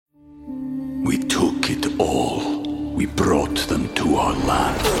We took it all. We brought them to our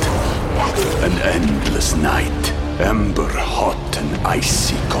land. An endless night, ember hot and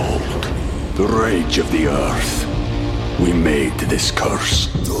icy cold. The rage of the earth. We made this curse.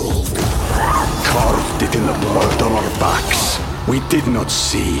 Carved it in the blood on our backs. We did not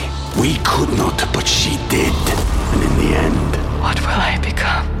see. We could not, but she did. And in the end... What will I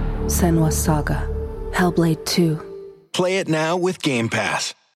become? Senua's Saga. Hellblade 2. Play it now with Game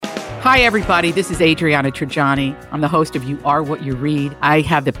Pass. Hi, everybody. This is Adriana Trajani. I'm the host of You Are What You Read. I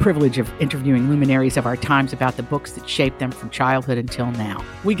have the privilege of interviewing luminaries of our times about the books that shaped them from childhood until now.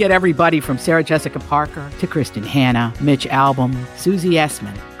 We get everybody from Sarah Jessica Parker to Kristen Hanna, Mitch Albom, Susie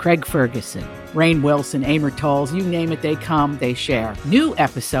Essman, Craig Ferguson, Rainn Wilson, Amor Tolls, you name it, they come, they share. New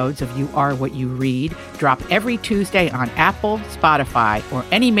episodes of You Are What You Read drop every Tuesday on Apple, Spotify, or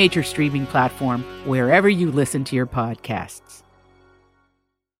any major streaming platform wherever you listen to your podcasts.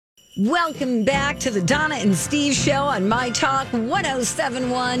 Welcome back to the Donna and Steve Show on My Talk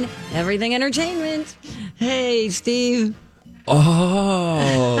 1071, Everything Entertainment. Hey, Steve. Oh,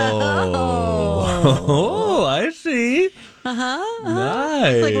 I see.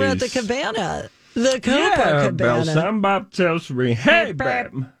 Nice. It's like we're at the cabana. The Copacabana. Bell, somebody tells me, hey,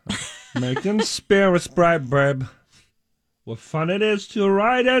 babe, making spirits bright, babe. What fun it is to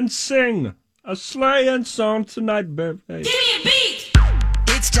ride and sing a sleighing song tonight, babe. Hey. Give me a beat!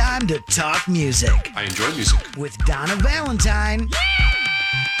 It's time to talk music. I enjoy music. With Donna Valentine.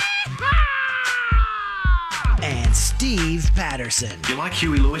 And Steve Patterson. Do you like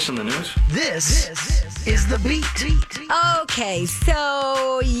Huey Lewis on the news? This is The Beat. Okay,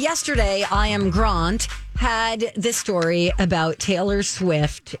 so yesterday, I Am Grant had this story about Taylor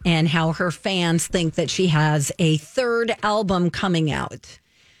Swift and how her fans think that she has a third album coming out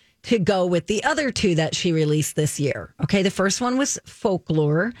to go with the other two that she released this year. Okay, the first one was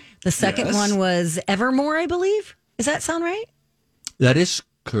Folklore. The second one was Evermore, I believe. Does that sound right? That is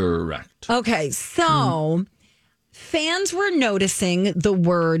correct. Okay, so fans were noticing the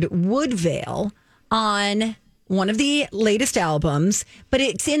word Woodvale on one of the latest albums, but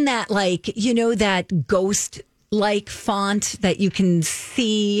it's in that, like, you know, that ghost-like font that you can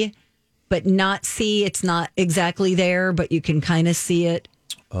see but not see. It's not exactly there, but you can kind of see it.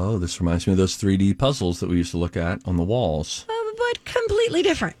 Oh, this reminds me of those 3D puzzles that we used to look at on the walls. But completely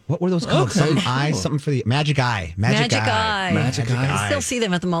different. What were those called? Okay, Something for the Magic Eye. Magic Eye. I still see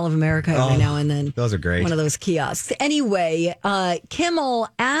them at the Mall of America every now and then. Those are great. One of those kiosks. Anyway, Kimmel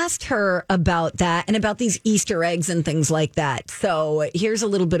asked her about that and about these Easter eggs and things like that. So here's a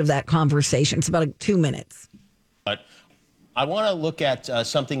little bit of that conversation. It's about 2 minutes. But I want to look at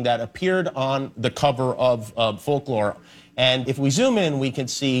something that appeared on the cover of Folklore. And if we zoom in, we can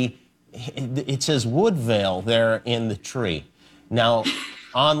see it says Woodvale there in the tree. Now,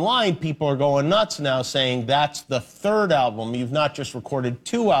 online, people are going nuts now saying that's the third album. You've not just recorded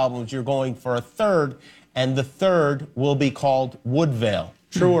 2 albums, you're going for a third, and the third will be called Woodvale.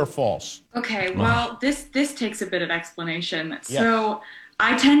 True or false? Okay, well, this takes a bit of explanation. So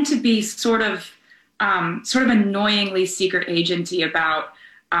I tend to be sort of annoyingly secret agenty about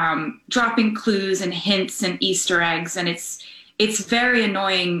dropping clues and hints and Easter eggs, and it's very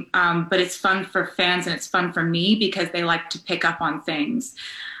annoying, but it's fun for fans and it's fun for me because they like to pick up on things.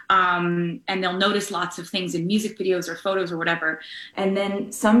 And they'll notice lots of things in music videos or photos or whatever. And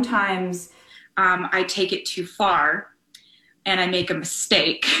then sometimes I take it too far and I make a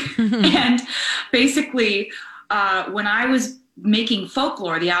mistake. And basically, when I was making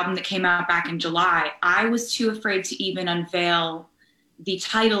Folklore, the album that came out back in July, I was too afraid to even unveil the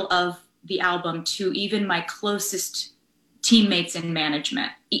title of the album to even my closest teammates in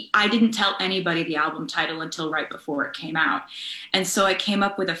management. I didn't tell anybody the album title until right before it came out. And so I came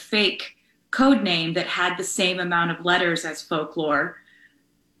up with a fake code name that had the same amount of letters as Folklore,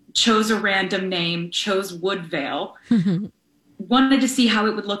 chose a random name, chose Woodvale, wanted to see how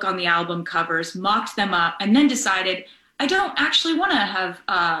it would look on the album covers, mocked them up, and then decided I don't actually want to have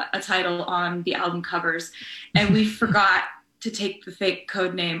a title on the album covers. And we forgot to take the fake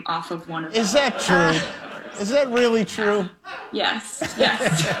code name off of one of them. Is that true? Is that really true? Yes.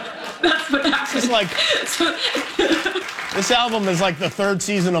 That's what happened. It's like, this album is like the third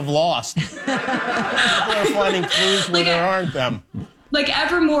season of Lost. People are finding clues where there aren't them. Like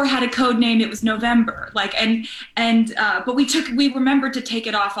Evermore had a code name. It was November. But we remembered to take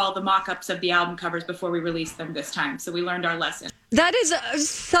it off all the mock-ups of the album covers before we released them this time. So we learned our lesson. That is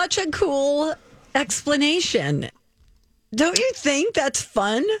such a cool explanation. Don't you think that's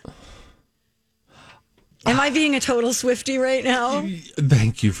fun? Am I being a total Swiftie right now?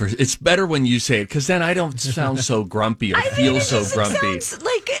 Thank you for. It's better when you say it because then I don't sound so grumpy or feel so grumpy.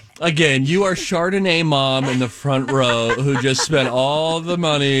 Again, you are Chardonnay mom in the front row who just spent all the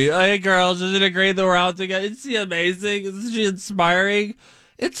money. Hey, girls, isn't it great that we're out together? Isn't she amazing? Isn't she inspiring?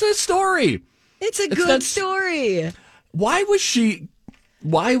 It's a story. It's a good story. Why was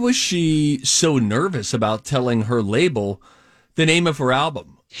she so nervous about telling her label the name of her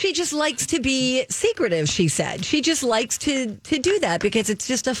album? She just likes to be secretive, she said. She just likes to do that because it's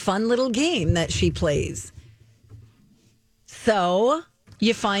just a fun little game that she plays. So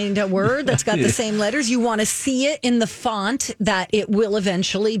you find a word that's got the same letters. You want to see it in the font that it will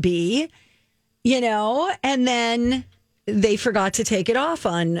eventually be, and then they forgot to take it off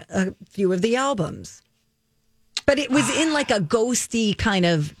on a few of the albums. But it was in like a ghosty kind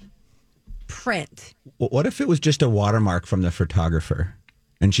of print. What if it was just a watermark from the photographer?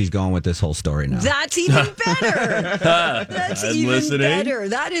 And she's going with this whole story now. That's even better. That's even better.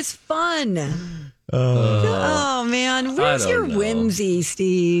 That is fun. Oh, man. Where's your whimsy,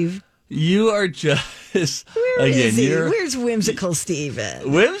 Steve? You are just... Where is he? Where's whimsical Steve?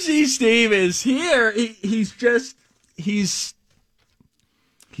 Whimsy Steve is here. He's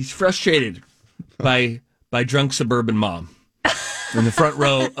frustrated by drunk suburban mom in the front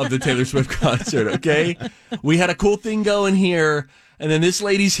row of the Taylor Swift concert, okay? We had a cool thing going here, and then this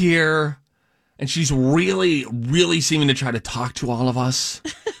lady's here, and she's really, really seeming to try to talk to all of us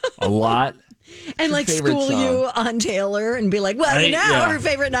a lot. And like school you on Taylor and be like, well, her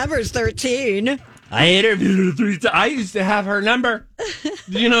favorite number is 13. I interviewed her 3 times. I used to have her number.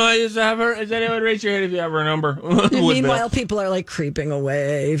 Do you know I used to have her? Is anyone raise your hand if you have her number? Meanwhile, people are like creeping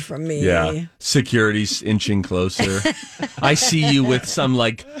away from me. Yeah. Security's inching closer. I see you with some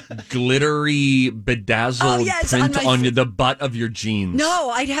like glittery, bedazzled print on the butt of your jeans.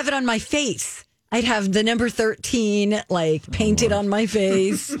 No, I'd have it on my face. I'd have the number 13 like painted on my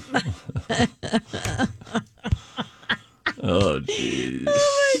face. Oh, jeez.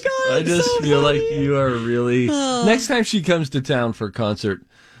 Oh, my God. I just feel like you are really... Next time she comes to town for a concert,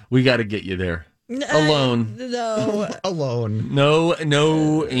 we got to get you there. Alone. No. Alone.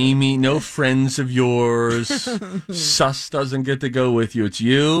 No, Amy, no friends of yours. Sus doesn't get to go with you. It's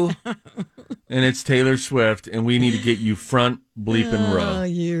you, and it's Taylor Swift, and we need to get you front bleeping row. Oh,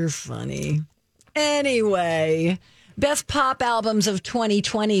 you're funny. Anyway... Best pop albums of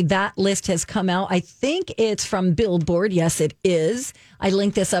 2020. That list has come out. I think it's from Billboard. Yes, it is. I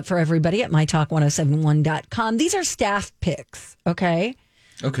linked this up for everybody at mytalk1071.com. These are staff picks. Okay.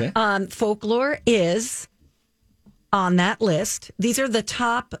 Okay. Folklore is on that list. These are the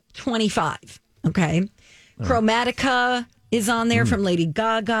top 25. Okay. Chromatica is on there from Lady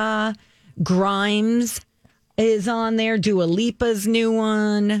Gaga. Grimes is on there. Dua Lipa's new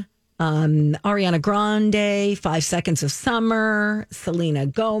one. Ariana Grande, 5 Seconds of Summer, Selena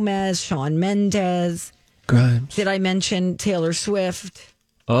Gomez, Shawn Mendes. Grimes. Did I mention Taylor Swift?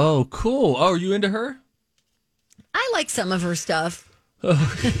 Oh, cool. Oh, are you into her? I like some of her stuff. Oh,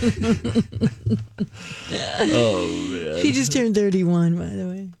 man. She just turned 31, by the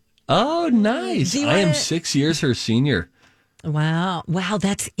way. Oh, nice. I am 6 years her senior. Wow. Wow,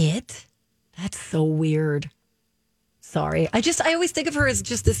 that's it? That's so weird. Sorry. I always think of her as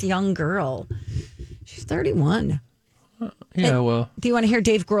just this young girl. She's 31. Yeah, well. Do you want to hear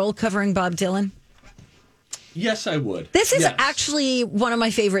Dave Grohl covering Bob Dylan? Yes, I would. This is actually one of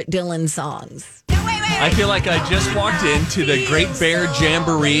my favorite Dylan songs. I feel like I just walked into the Great Bear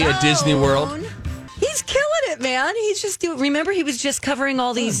Jamboree at Disney World. He's killing it, man. He's just remember he was just covering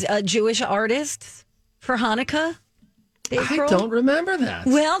all these Jewish artists for Hanukkah? I don't remember that.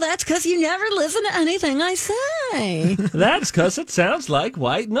 Well, that's because you never listen to anything I say. That's because it sounds like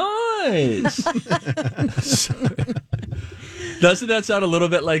white noise. Doesn't that sound a little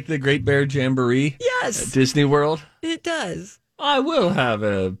bit like the Great Bear Jamboree? Yes. At Disney World? It does. I will have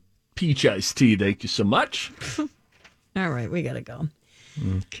a peach iced tea. Thank you so much. All right, we got to go.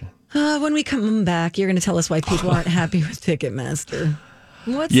 Okay. When we come back, you're going to tell us why people aren't happy with Ticketmaster.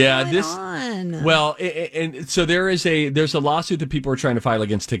 What's going on? Well, and so there's a lawsuit that people are trying to file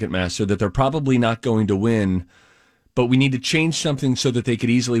against Ticketmaster that they're probably not going to win, but we need to change something so that they could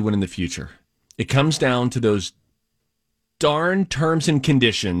easily win in the future. It comes down to those darn terms and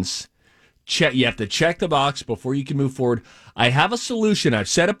conditions. You have to check the box before you can move forward. I have a solution. I've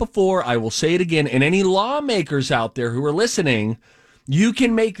said it before. I will say it again. And any lawmakers out there who are listening, you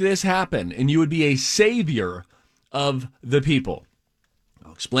can make this happen, and you would be a savior of the people.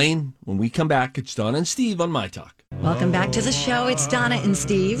 I'll explain when we come back. It's Donna and Steve on My Talk. Welcome back to the show. It's Donna and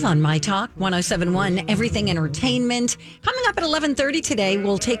Steve on My Talk 1071 Everything Entertainment. Coming up at 11:30 today,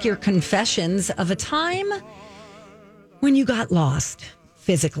 we'll take your confessions of a time when you got lost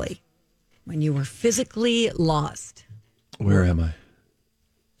physically. When you were physically lost. Where am I?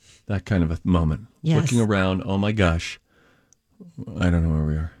 That kind of a moment. Yes. Looking around, oh my gosh, I don't know where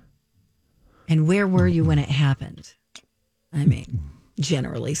we are. And where were you when it happened? I mean,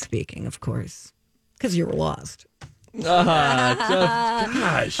 generally speaking, of course, because you were lost.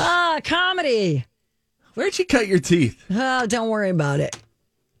 Gosh. Comedy. Where'd you cut your teeth? Oh, don't worry about it.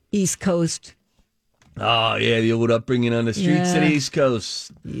 East Coast. Oh, yeah, the old upbringing on the streets of the East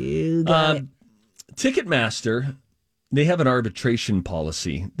Coast. You got it. Ticketmaster, they have an arbitration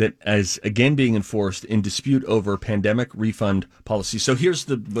policy that is, again, being enforced in dispute over pandemic refund policy. So here's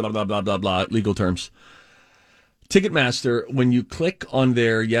the blah, blah, blah, blah, blah, legal terms. Ticketmaster, when you click on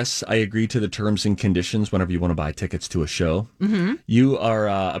their, yes, I agree to the terms and conditions whenever you want to buy tickets to a show, you are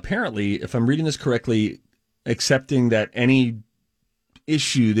apparently, if I'm reading this correctly, accepting that any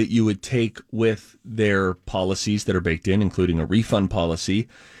issue that you would take with their policies that are baked in, including a refund policy,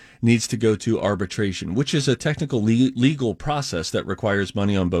 needs to go to arbitration, which is a technical legal process that requires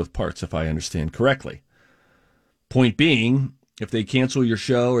money on both parts, if I understand correctly. Point being, if they cancel your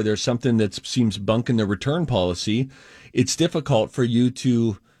show or there's something that seems bunk in the return policy, it's difficult for you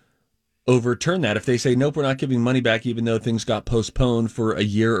to overturn that. If they say, nope, we're not giving money back, even though things got postponed for a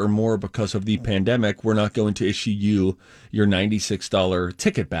year or more because of the pandemic, we're not going to issue you your $96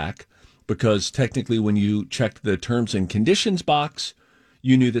 ticket back, because technically when you checked the terms and conditions box,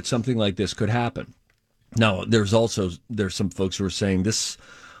 you knew that something like this could happen. Now, there's some folks who are saying this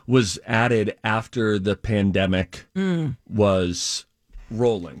was added after the pandemic was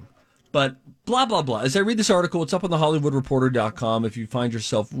rolling. But blah, blah, blah. As I read this article, it's up on the HollywoodReporter.com. If you find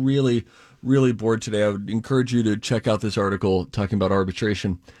yourself really, really bored today, I would encourage you to check out this article talking about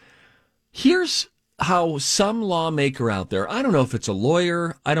arbitration. Here's how some lawmaker out there, I don't know if it's a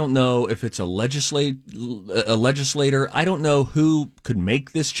lawyer, I don't know if it's a legislator, I don't know who could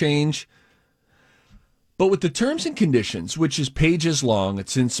make this change. But with the terms and conditions, which is pages long,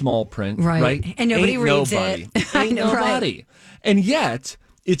 it's in small print, right? And nobody reads it. Ain't nobody. Right. And yet,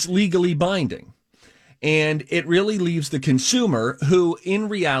 it's legally binding. And it really leaves the consumer who, in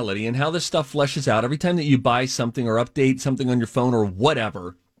reality, and how this stuff fleshes out, every time that you buy something or update something on your phone or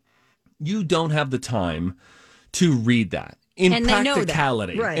whatever, you don't have the time to read that in and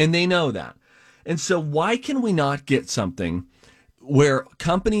practicality. They know that. Right. And they know that. And so why can we not get something where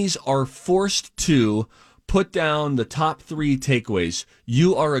companies are forced to put down the top 3 takeaways?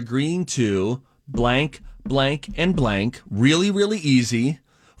 You are agreeing to blank, blank, and blank. Really, really easy.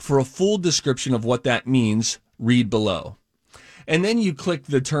 For a full description of what that means, read below. And then you click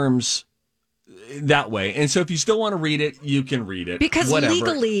the terms that way. And so if you still want to read it, you can read it. Because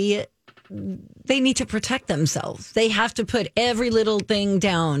legally, they need to protect themselves. They have to put every little thing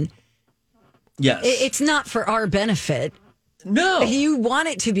down. Yes. It's not for our benefit. No. You want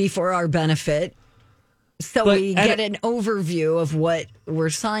it to be for our benefit. So we get an overview of what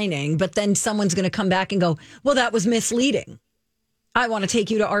we're signing. But then someone's going to come back and go, well, that was misleading. I want to take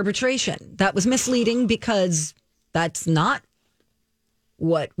you to arbitration. That was misleading because that's not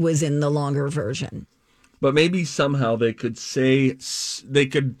what was in the longer version. But maybe somehow they could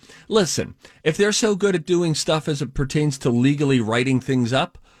listen, if they're so good at doing stuff as it pertains to legally writing things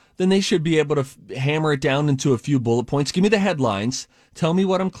up, then they should be able to hammer it down into a few bullet points. Give me the headlines. Tell me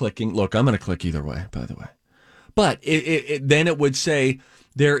what I'm clicking. Look, I'm going to click either way, by the way. But then it would say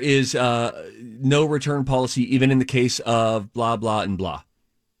there is no return policy, even in the case of blah, blah, and blah.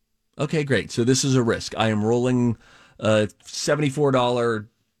 Okay, great. So this is a risk. I am rolling a $74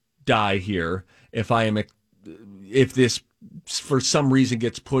 die here. If this for some reason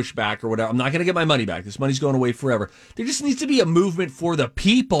gets pushed back or whatever, I'm not going to get my money back. This money's going away forever. There just needs to be a movement for the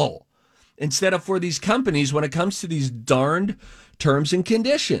people instead of for these companies when it comes to these darned terms and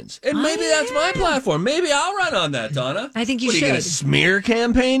conditions. And maybe that's my platform. Maybe I'll run on that, Donna. I think you should. Are you going to smear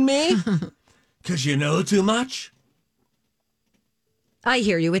campaign me? Because you know too much? I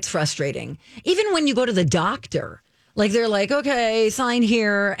hear you. It's frustrating. Even when you go to the doctor, like they're like, okay, sign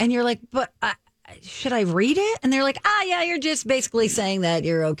here. And you're like, but should I read it? And they're like, yeah, you're just basically saying that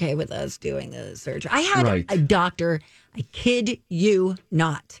you're okay with us doing the surgery. I had a doctor, I kid you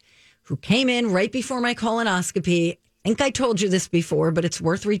not, who came in right before my colonoscopy. I think I told you this before, but it's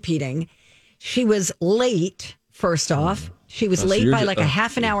worth repeating. She was late, first off. She was late by like a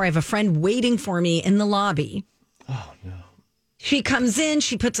half an hour. I have a friend waiting for me in the lobby. Oh, no. She comes in,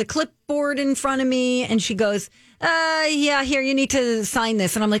 she puts a clipboard in front of me, and she goes, yeah, here, you need to sign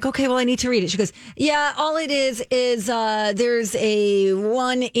this. And I'm like, okay, well, I need to read it. She goes, yeah, all it is there's a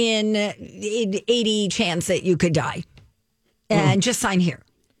 1 in 80 chance that you could die. And just sign here.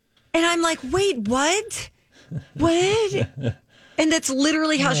 And I'm like, wait, what? What? And that's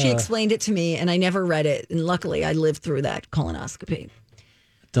literally how she explained it to me. And I never read it. And luckily, I lived through that colonoscopy.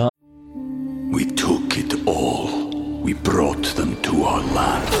 brought them to our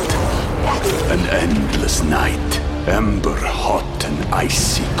land. An endless night, ember hot and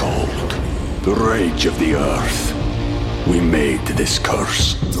icy cold. The rage of the earth. We made this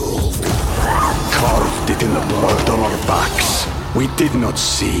curse. Carved it in the blood on our backs. We did not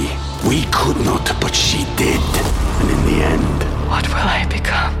see. We could not, but she did. And in the end... What will I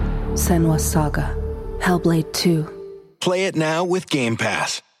become? Senua's Saga. Hellblade 2. Play it now with Game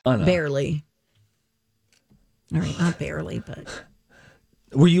Pass. Barely. All right, not barely, but...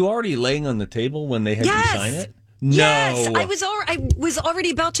 Were you already laying on the table when they had you sign it? No. Yes, I was already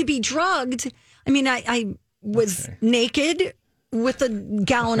about to be drugged. I mean, I was naked with a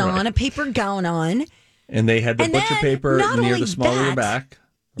gown on, a paper gown on. And they had the butcher paper near the small of your back.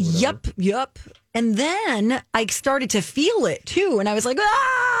 Yep. And then I started to feel it too. And I was like,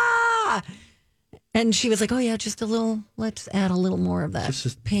 ah! And she was like, oh yeah, just a little, let's add a little more of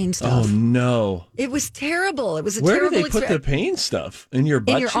that pain stuff. Oh no. It was terrible. It was a Where terrible did they put the pain stuff? In your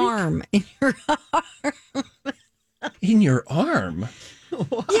butt In your cheek? arm. In your arm. In your arm?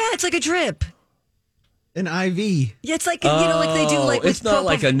 Yeah, it's like a drip. An IV. Yeah, it's like, like they do like with it's not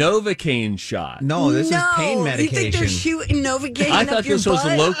like a Novocaine shot. No, this is pain medication. You think they're shooting Novocaine I thought this was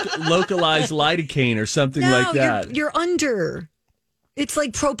butt? localized lidocaine or something like that. You're under. It's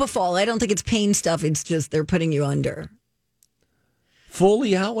like propofol. I don't think it's pain stuff. It's just they're putting you under.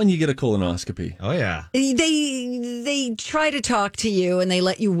 Fully out when you get a colonoscopy. Oh yeah. They try to talk to you and they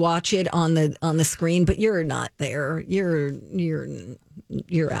let you watch it on the screen, but you're not there. You're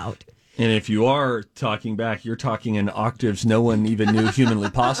out. And if you are talking back, you're talking in octaves no one even knew humanly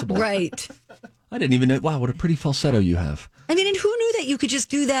possible. Right. I didn't even know. Wow, what a pretty falsetto you have. I mean, and who knew that you could just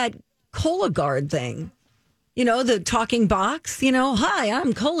do that Cologuard thing? You know, the talking box, hi,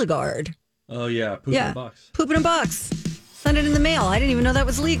 I'm Cologuard. Oh, yeah. Poop in a box. Poop in a box. Send it in the mail. I didn't even know that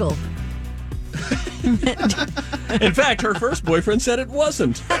was legal. In fact, her first boyfriend said it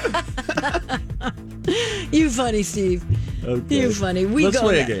wasn't. You funny, Steve. Okay. You funny. Let's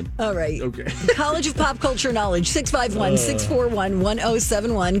play a game. All right. Okay. College of Pop Culture Knowledge,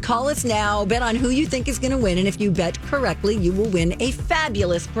 651-641-1071. Call us now. Bet on who you think is going to win. And if you bet correctly, you will win a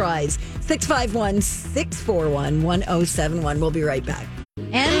fabulous prize. 651-641-1071. We'll be right back.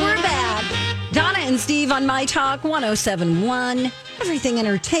 And we're back. Donna and Steve on My Talk 1071. Everything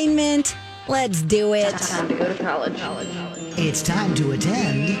Entertainment. Let's do it. Time to go to college. It's time to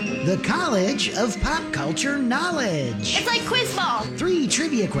attend the College of Pop Culture Knowledge. It's like quiz ball. 3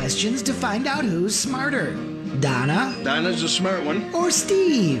 trivia questions to find out who's smarter. Donna? Donna's a smart one. Or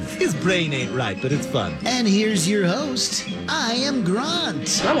Steve? His brain ain't right, but it's fun. And here's your host. I am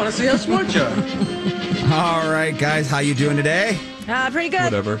Grant. I want to see how smart you are. All right, guys, how you doing today? Pretty good.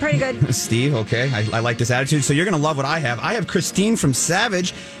 Whatever. Pretty good. Steve, okay. I like this attitude. So you're going to love what I have. I have Christine from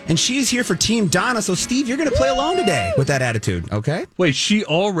Savage, and she's here for Team Donna. So, Steve, you're going to play along today with that attitude, okay? Wait, she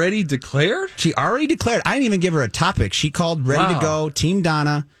already declared? She already declared. I didn't even give her a topic. She called ready to go. Team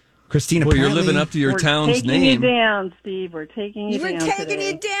Donna. Christina, well, you're living up to your town's name. We're taking you down, Steve. We're taking you down. We're taking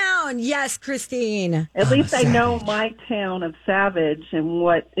you down. Yes, Christine. At least I know my town of Savage and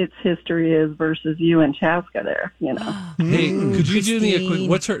what its history is versus you and Chaska there, Hey, could you do me a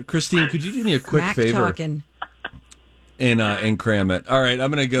quick... Christine, could you do me a quick favor? Talking. And cram it. All right, I'm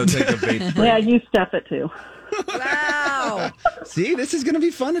going to go take a bait break. Yeah, you stuff it too. Wow. See, this is going to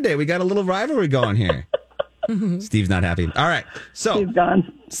be fun today. We got a little rivalry going here. Steve's not happy. All right. So Steve's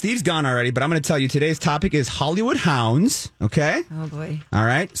gone. Steve's gone already, but I'm going to tell you today's topic is Hollywood hounds. Okay. Oh, boy. All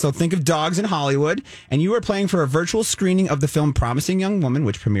right. So think of dogs in Hollywood. And you are playing for a virtual screening of the film Promising Young Woman,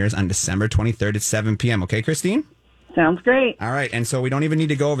 which premieres on December 23rd at 7 p.m. Okay, Christine? Sounds great. All right. And so we don't even need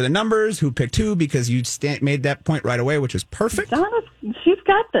to go over the numbers, who picked who, because you made that point right away, which was perfect. Donna, she's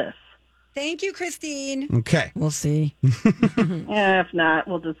got this. Thank you, Christine. Okay. We'll see. Yeah, if not,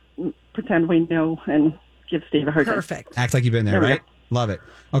 we'll just pretend we know and give Steve a hard time. Perfect. Act like you've been there, right? Love it.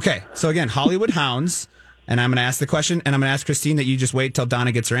 Okay, so again, Hollywood Hounds, and I'm going to ask the question, and I'm going to ask Christine that you just wait till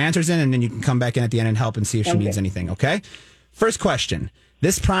Donna gets her answers in, and then you can come back in at the end and help and see if she needs anything, okay? First question.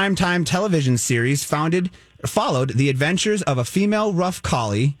 This primetime television series followed the adventures of a female rough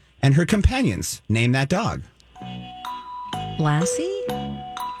collie and her companions. Name that dog. Lassie?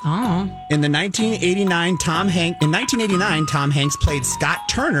 Oh. In 1989, Tom Hanks played Scott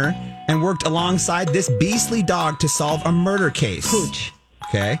Turner and worked alongside this beastly dog to solve a murder case. Pooch.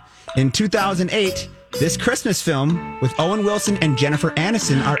 Okay. In 2008, this Christmas film with Owen Wilson and Jennifer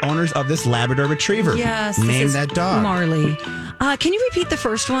Aniston are owners of this Labrador Retriever. Yes. Name that dog. Marley. Can you repeat the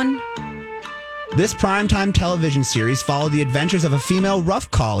first one? This primetime television series followed the adventures of a female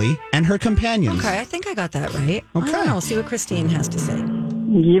rough collie and her companions. Okay, I think I got that right. Okay. I'll see what Christine has to say.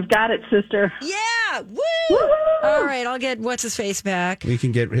 You've got it, sister. Yeah! Woo! All right, I'll get what's his face back. We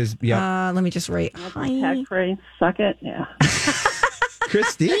can get his. Yeah. Let me just write. Catchphrase, suck it. Yeah.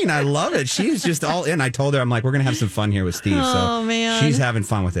 Christine, I love it. She's just all in. I told her, I'm like, we're going to have some fun here with Steve. Oh, so man. she's having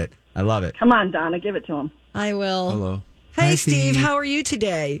fun with it. I love it. Come on, Donna, give it to him. I will. Hello. Hey, Hi, Steve, Steve. how are you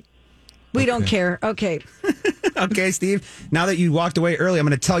today? We don't care. Okay. Okay, Steve. Now that you walked away early, I'm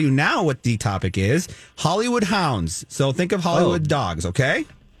going to tell you now what the topic is. Hollywood hounds. So think of Hollywood dogs, okay?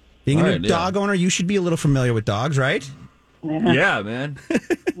 Being a new dog owner, you should be a little familiar with dogs, right? Yeah, man.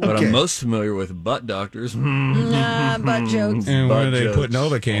 But Okay. I'm most familiar with butt doctors. Butt jokes. And Butt where they jokes. put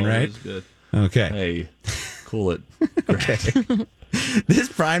Novocaine, right? Always good. Okay. Hey, cool it. Okay.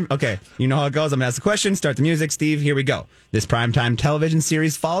 Okay, you know how it goes. I'm going to ask the question, start the music. Steve, here we go. This primetime television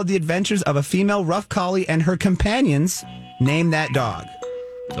series followed the adventures of a female rough collie and her companions. Name that dog.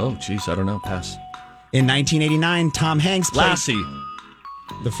 Oh, jeez, I don't know. Pass. In 1989, Tom Hanks played... Lassie.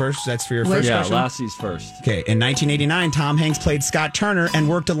 The first, that's for your first Yeah, question? Lassie's first. Okay, in 1989, Tom Hanks played Scott Turner and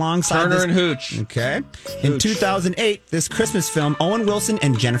worked alongside Turner this- and Hooch. Okay. In 2008, this Christmas film, Owen Wilson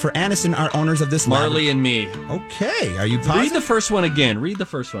and Jennifer Aniston are owners of this Marley and Me. Okay, are you Read positive? the first one again. Read the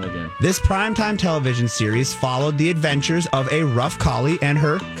first one again. This primetime television series followed the adventures of a rough collie and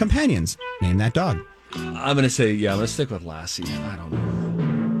her companions. Name that dog. I'm going to say, I'm going to stick with Lassie. I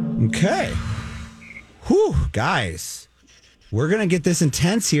don't know. Okay. Whew, guys. We're going to get this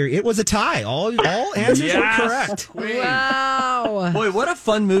intense here. It was a tie. All answers were correct. Wow. Boy, what a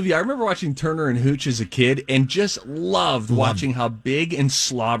fun movie. I remember watching Turner and Hooch as a kid and just loved watching how big and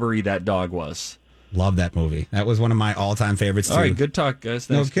slobbery that dog was. Love that movie. That was one of my all-time favorites, too. All right, good talk, guys.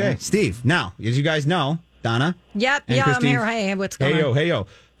 Thanks, Okay. guys. Steve, now, as you guys know, Donna. Yep. and Yeah, Christine, I'm here. Hey, what's going on? Hey, yo.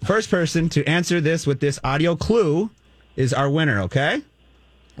 First person to answer this with this audio clue is our winner, okay?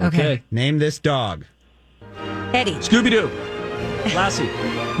 Okay. Name this dog. Eddie. Scooby-Doo. Lassie.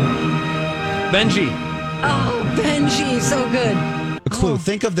 Benji. Oh, Benji. So good. A clue.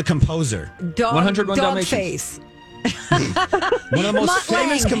 Think of the composer. Dog, 101 dog Dalmatians. face. One of the most Mutt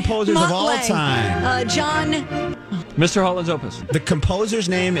famous Lange. composers Mutt of all Lange. time. John. Mr. Holland's Opus. The composer's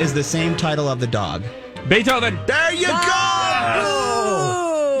name is the same title of the dog. Beethoven. There you go!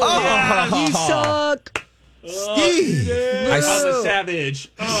 Oh, you suck. Steve! I'm a savage.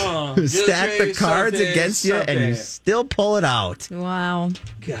 Stack the cards against you and you still pull it out. Wow.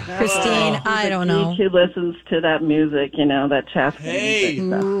 Christine, I don't know. Who listens to that music, that Chaska Hey.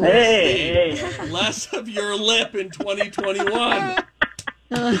 music stuff. Hey. Less of your lip in 2021.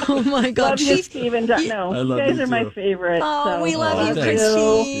 Oh, my God. Love you, Steven. No, I you love guys you are my too. favorite. Oh, so we love you, thanks.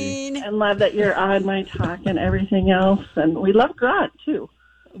 Christine. And love that you're on my talk and everything else. And we love Grant, too.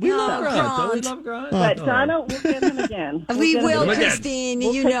 We love Grant. Grant. Don't we love Grant? But Donna, we'll get him again. We get will, him again. Christine.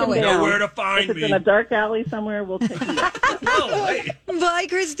 We'll You take know him it. down. Know where to find if it's me. in a dark alley somewhere, we'll take him down. Oh, hey. Bye,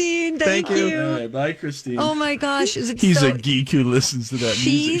 Christine. Thank you. All right, bye, Christine. Oh, my gosh. Is it He's so... a geek who listens to that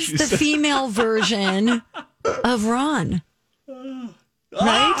music. She's the female version of Ron.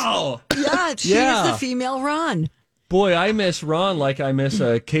 Right? Yeah, she is the female Ron. Boy, I miss Ron like I miss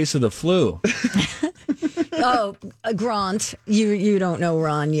a case of the flu. Oh, Grant, you don't know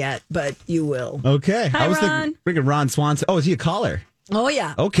Ron yet, but you will. Okay. Hi, I was Ron. thinking Ron Swanson. Oh, is he a caller? Oh,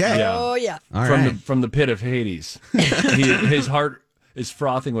 yeah. Okay. Yeah. Oh, yeah. All from right. from the pit of Hades. His heart is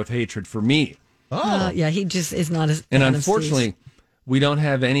frothing with hatred for me. Yeah, he just is not as. And fan of unfortunately, we don't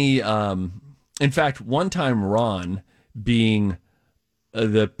have any. In fact, one time Ron, being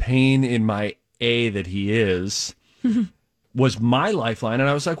the pain in my A that he is, was my lifeline. And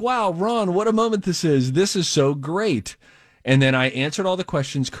I was like, wow, Ron, what a moment this is. This is so great. And then I answered all the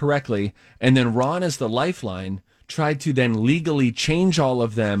questions correctly. And then Ron, as the lifeline, tried to then legally change all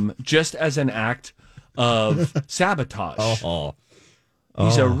of them just as an act of sabotage.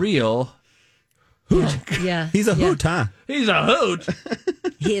 He's a real Hoot. Yeah. He's a hoot, huh? He's a hoot.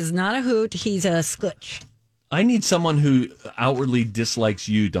 He is not a hoot. He's a scutch. I need someone who outwardly dislikes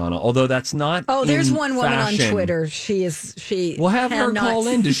you, Donna. Although that's not. Oh, there's in one woman fashion. on Twitter. She. We'll have her cannot call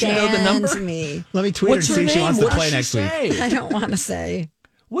in. Does she know the number? stand Me. Let me tweet What's her and her see if she name? wants to What play does next she week. say? I don't want to say.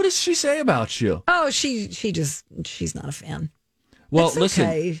 What does she say about you? Oh, she's not a fan. Well, It's listen.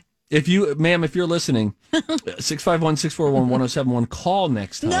 okay. If you're listening, 651-641-1071, call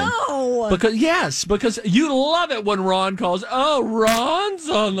next time. No. Because you love it when Ron calls. Oh, Ron's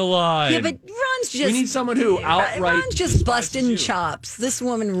on the line. Yeah, but Ron's just. we need someone who outright. Ron's just busting chops. This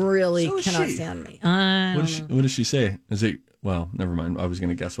woman really So is cannot she. stand me. What does she say? Is it? Well, never mind. I was going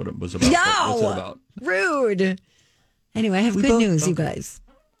to guess what it was about. No. but What's it about? Rude. Anyway, I have good news, you guys.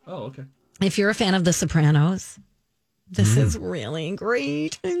 Oh, okay. If you're a fan of The Sopranos, This is really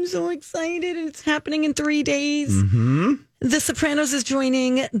great. I'm so excited. It's happening in 3 days. The Sopranos is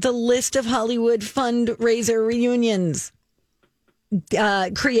joining the list of Hollywood fundraiser reunions.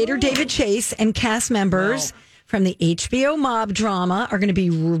 Creator David Chase and cast members from the HBO mob drama are going to be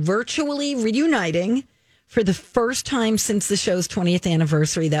virtually reuniting for the first time since the show's 20th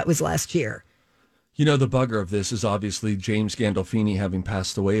anniversary. That was last year. You know, the bugger of this is obviously James Gandolfini having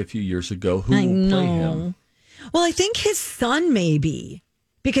passed away a few years ago. Who will play him? Well, I think his son maybe.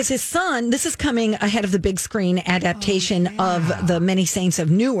 Because his son, this is coming ahead of the big screen adaptation of The Many Saints of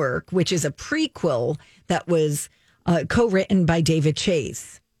Newark, which is a prequel that was co-written by David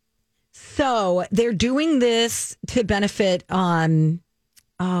Chase. So they're doing this to benefit the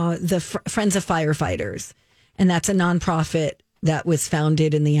Friends of Firefighters. And that's a nonprofit that was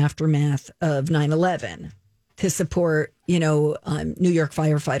founded in the aftermath of 9/11 to support, New York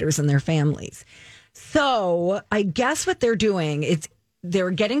firefighters and their families. So I guess what they're doing is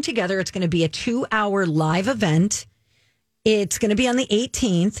they're getting together. It's going to be a 2-hour live event. It's going to be on the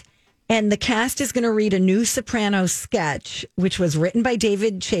 18th. And the cast is going to read a new Sopranos sketch, which was written by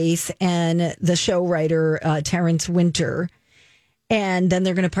David Chase and the show writer, Terrence Winter. And then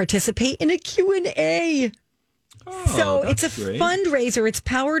they're going to participate in a Q&A. So it's a fundraiser. It's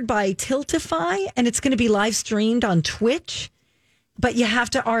powered by Tiltify, and it's going to be live streamed on Twitch. But you have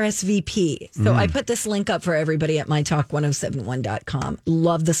to RSVP. So I put this link up for everybody at mytalk1071.com.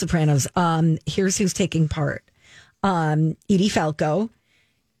 Love The Sopranos. Here's who's taking part. Edie Falco,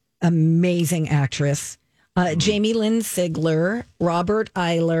 amazing actress. Jamie Lynn Sigler, Robert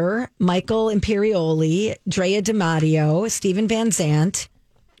Eiler, Michael Imperioli, Drea DiMatteo, Stephen Van Zandt,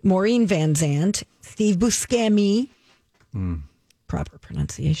 Maureen Van Zandt, Steve Buscemi, proper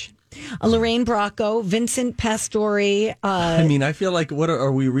pronunciation. Lorraine Bracco, Vincent Pastore. I feel like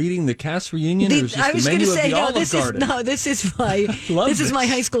are we reading the cast reunion? Or is this the menu of the Olive Garden? This is my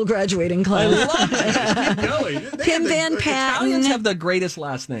high school graduating class. I love it. Keep going. Kim Van Patten. Italians have the greatest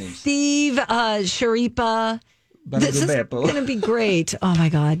last names. Steve Sharipa. This is going to be great. Oh my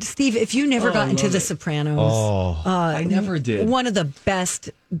God, Steve! If you never got into The Sopranos, I never did. One of the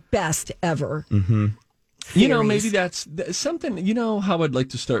best ever. Mm-hmm. Maybe that's something. You know how I'd like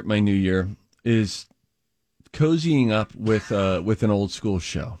to start my new year is cozying up with an old school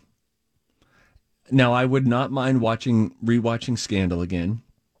show. Now, I would not mind rewatching Scandal again.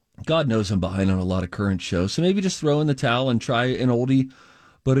 God knows I'm behind on a lot of current shows, so maybe just throw in the towel and try an oldie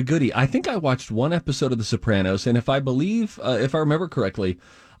but a goodie. I think I watched one episode of The Sopranos, and if I remember correctly,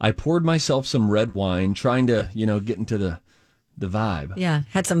 I poured myself some red wine, trying to get into the vibe. Yeah,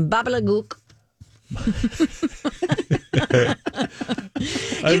 had some babalagook. A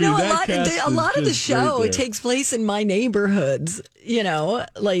lot of the show takes place in my neighborhoods. They're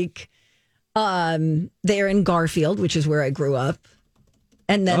in Garfield, which is where I grew up,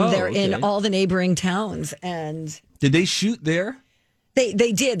 and then they're in all the neighboring towns. And did they shoot there?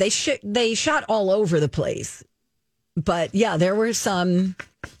 They did. They shot all over the place, but yeah, there were some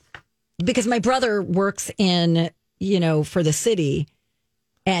because my brother works in for the city.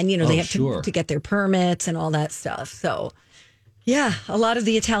 And, they have to get their permits and all that stuff. So, yeah, a lot of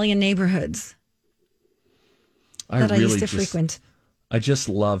the Italian neighborhoods I used to frequent. I just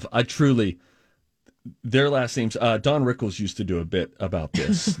love, their last names. Don Rickles used to do a bit about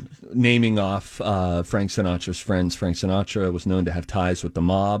this, naming off Frank Sinatra's friends. Frank Sinatra was known to have ties with the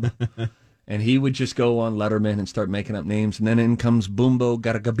mob. And he would just go on Letterman and start making up names. And then in comes Bumbo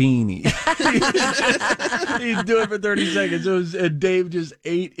Gargabini. He'd do it for 30 seconds. And Dave just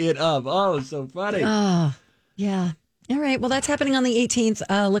ate it up. Oh, it was so funny. Oh, yeah. All right. Well, that's happening on the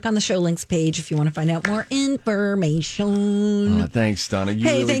 18th. Look on the show links page if you want to find out more information. Thanks, Donna.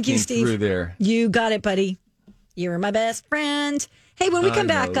 Thank you, Steve. Through there. You got it, buddy. You're my best friend. Hey, when we come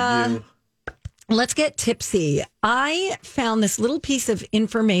back, let's get tipsy. I found this little piece of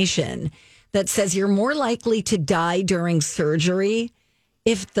information that says you're more likely to die during surgery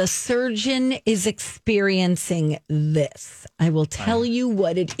if the surgeon is experiencing this. I will tell you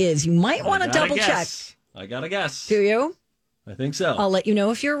what it is. You might want to double check. I got to guess. Do you? I think so. I'll let you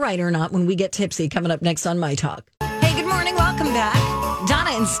know if you're right or not when we get tipsy coming up next on My Talk. Hey, good morning. Welcome back.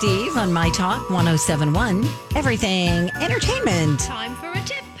 Donna and Steve on My Talk 107.1. Everything Entertainment. Time for a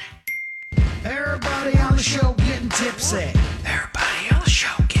tip. Everybody on the show getting tipsy. Everybody on the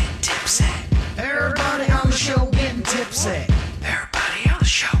show getting tipsy. Everybody on the show getting tipsy. Everybody on the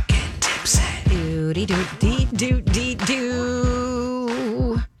show getting tipsy.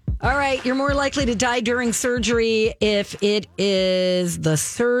 Do-dee-do-dee-dee-doo. All right, you're more likely to die during surgery if it is the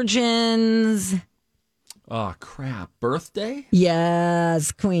surgeon's... Oh, crap. Birthday?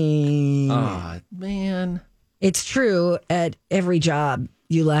 Yes, queen. Oh, man. It's true at every job,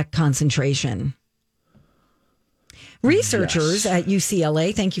 you lack concentration. Researchers at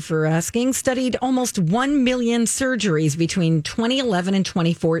UCLA, thank you for asking, studied almost 1 million surgeries between 2011 and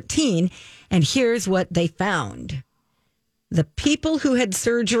 2014. And here's what they found. The people who had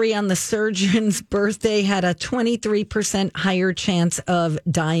surgery on the surgeon's birthday had a 23% higher chance of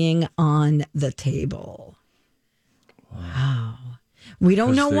dying on the table. Wow. We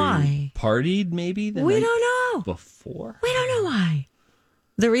don't know why. Partied maybe? We don't know. Before? We don't know why.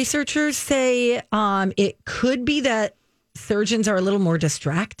 The researchers say it could be that surgeons are a little more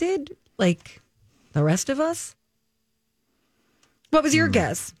distracted, like the rest of us. What was your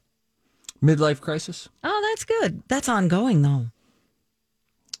guess? Midlife crisis? Oh, that's good. That's ongoing, though.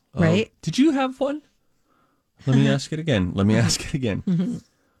 Right? Did you have one? Let me ask it again. Mm-hmm.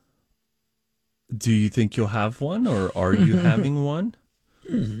 Do you think you'll have one, or are you having one?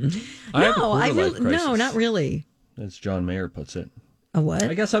 No, not really. As John Mayer puts it. A what?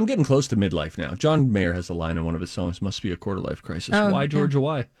 I guess I'm getting close to midlife now. John Mayer has a line in one of his songs, "Must be a quarter life crisis." Oh, why, Georgia?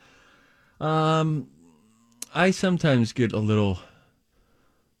 Why? I sometimes get a little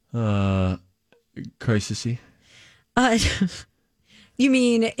crisisy. You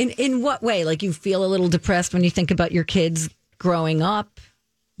mean in what way? Like you feel a little depressed when you think about your kids growing up?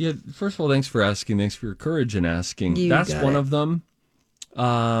 Yeah. First of all, thanks for asking. Thanks for your courage in asking. You That's got one it. of them.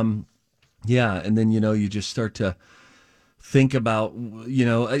 Yeah, and then you just start to think about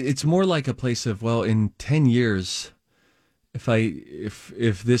it's more like a place of, well, in 10 years,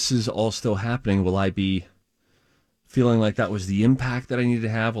 if this is all still happening, will I be feeling like that was the impact that I needed to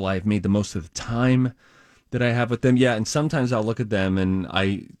have? Will I have made the most of the time that I have with them? Yeah, and sometimes I'll look at them and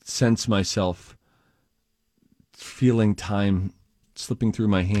I sense myself feeling time slipping through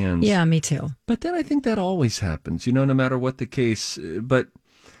my hands. Yeah, me too. But then I think that always happens, no matter what the case. But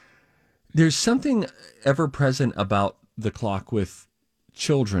there's something ever present about the clock with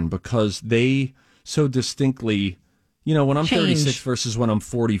children because they so distinctly, when I'm 36 versus when I'm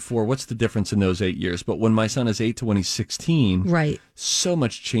 44, what's the difference in those 8 years? But when my son is 8 to when he's 16, right, so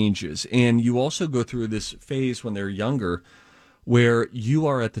much changes. And you also go through this phase when they're younger where you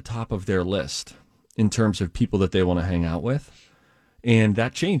are at the top of their list in terms of people that they want to hang out with. And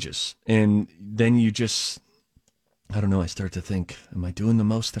that changes. And then you just, I don't know, I start to think, am I doing the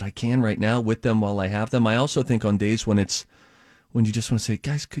most that I can right now with them while I have them? I also think on days when you just want to say,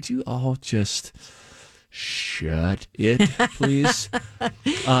 guys, could you all just shut it, please?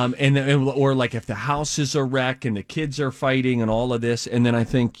 Or like if the house is a wreck and the kids are fighting and all of this. And then I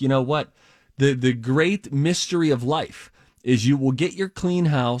think, you know what? The great mystery of life is you will get your clean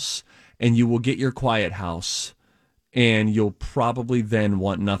house and you will get your quiet house. And you'll probably then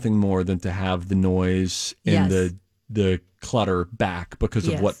want nothing more than to have the noise and the clutter back because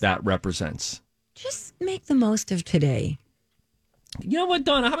of what that represents. Just make the most of today. You know what,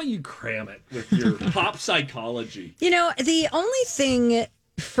 Donna? How about you cram it with your pop psychology? The only thing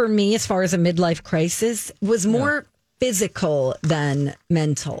for me as far as a midlife crisis was more physical than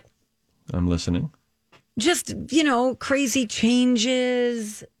mental. I'm listening. Just, crazy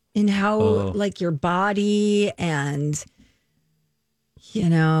changes in how, like, your body and,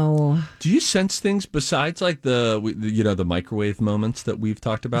 Do you sense things besides, like, the microwave moments that we've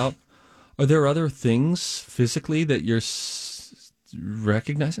talked about? Are there other things physically that you're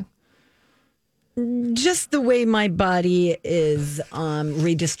recognizing? Just the way my body is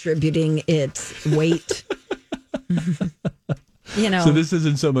redistributing its weight. So this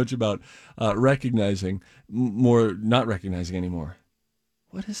isn't so much about recognizing, more not recognizing anymore.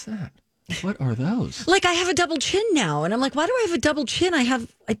 What is that? What are those? Like I have a double chin now, and I'm like, why do I have a double chin? I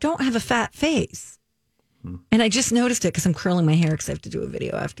don't have a fat face. And I just noticed it because I'm curling my hair because I have to do a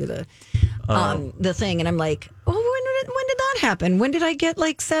video after the thing, and I'm like, oh, when did that happen? When did I get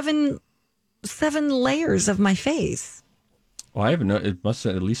like seven layers of my face? Well, I haven't. It must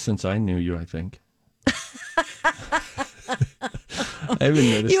have, at least since I knew you, I think. I haven't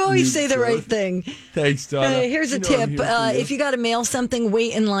noticed. You always say the right thing. Thanks, Donna. Here's a tip. If you got to mail something,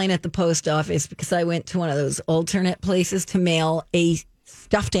 wait in line at the post office because I went to one of those alternate places to mail a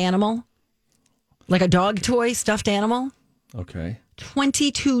stuffed animal, like a dog toy stuffed animal. Okay.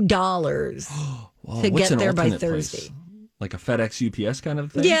 $22 to get there by Thursday. Place? Like a FedEx UPS kind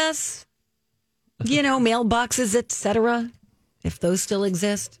of thing? Yes. Mailboxes, etc. If those still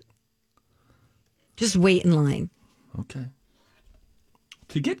exist. Just wait in line. Okay.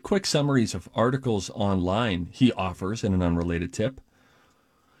 To get quick summaries of articles online, he offers, in an unrelated tip,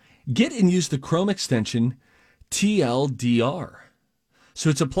 get and use the Chrome extension TLDR. So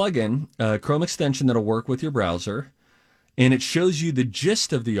it's a plugin, a Chrome extension that'll work with your browser, And it shows you the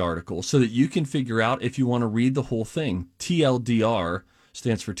gist of the article so that you can figure out if you want to read the whole thing. TLDR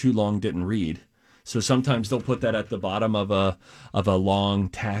stands for too long didn't read. So sometimes they'll put that at the bottom of a long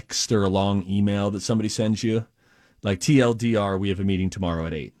text or a long email that somebody sends you. Like TLDR, we have a meeting tomorrow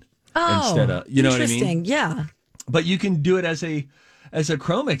at 8. Oh, instead of, you know what I mean? Interesting, yeah. But you can do it as a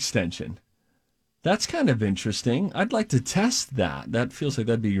Chrome extension. That's kind of interesting. I'd like to test that. That feels like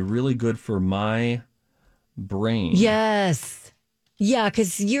that'd be really good for my brain. Yes. Yeah,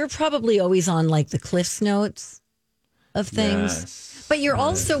 because you're probably always on like the Cliff's Notes of things. Yes. But you're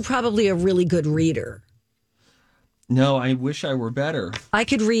also probably a really good reader. No, I wish I were better. I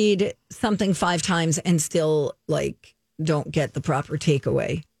could read something 5 times and still like don't get the proper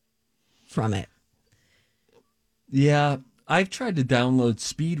takeaway from it. Yeah, I've tried to download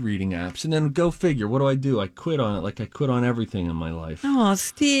speed reading apps and then go figure. What do? I quit on it like I quit on everything in my life. Oh,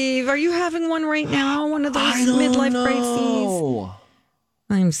 Steve, are you having one right now? One of those midlife crises?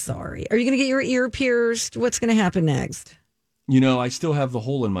 I'm sorry. Are you going to get your ear pierced? What's going to happen next? You know, I still have the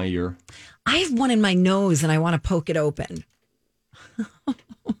hole in my ear. I have one in my nose and I want to poke it open.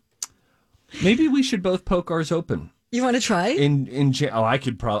 Maybe we should both poke ours open. You want to try? I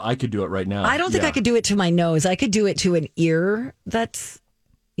could do it right now. I don't think I could do it to my nose. I could do it to an ear. That's,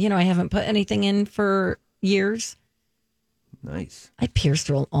 I haven't put anything in for years. Nice. I pierced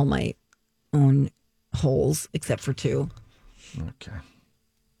all my own holes except for 2. Okay.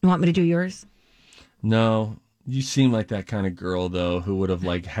 You want me to do yours? No. You seem like that kind of girl, though, who would have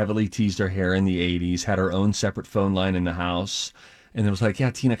like heavily teased her hair in the 80s, had her own separate phone line in the house, and it was like, yeah,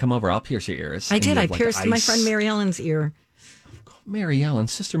 Tina, come over. I'll pierce your ears. I did. I pierced my friend Mary Ellen's ear. Mary Ellen,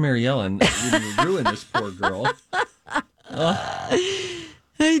 Sister Mary Ellen, you ruined this poor girl. I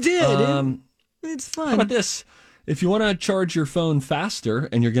did. It's fun. How about this? If you want to charge your phone faster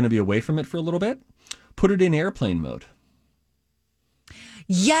and you're going to be away from it for a little bit, put it in airplane mode.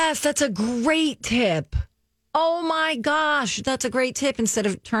 Yes, that's a great tip. Oh my gosh, that's a great tip instead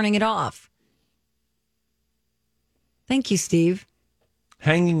of turning it off. Thank you, Steve.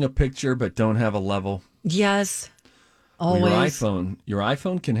 Hanging a picture but don't have a level. Yes, always. Well, your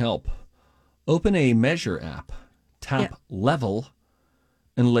iPhone can help. Open a Measure app, tap Level,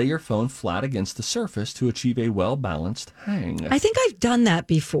 and lay your phone flat against the surface to achieve a well-balanced hang. I think I've done that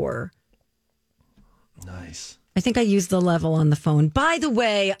before. Nice. I think I used the level on the phone. By the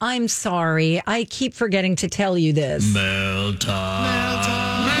way, I'm sorry. I keep forgetting to tell you this. Mail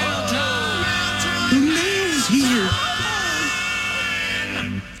time. Mail's here.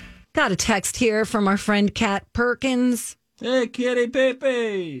 Got a text here from our friend Kat Perkins. Hey, kitty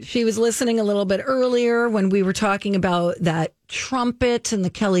Pepe. She was listening a little bit earlier when we were talking about that trumpet and the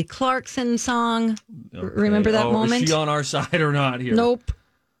Kelly Clarkson song. Okay. Remember that moment? Is she on our side or not here? Nope.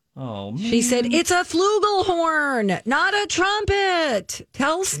 Oh, man. She said, it's a flugelhorn, not a trumpet.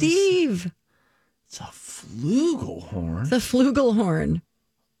 Tell Steve. It's a flugelhorn? It's a flugelhorn.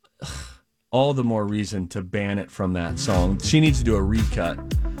 All the more reason to ban it from that song. She needs to do a recut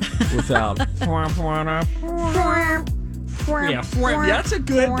without. That's a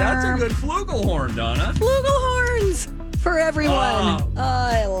good flugelhorn, Donna. Flugelhorns for everyone. Oh,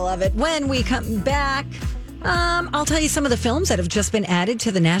 I love it. When we come back, I'll tell you some of the films that have just been added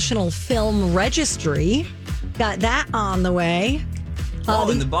to the National Film Registry. Got that on the way.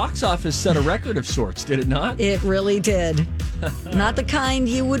 And the box office set a record of sorts, did it not? It really did. Not the kind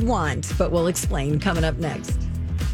you would want, but we'll explain coming up next.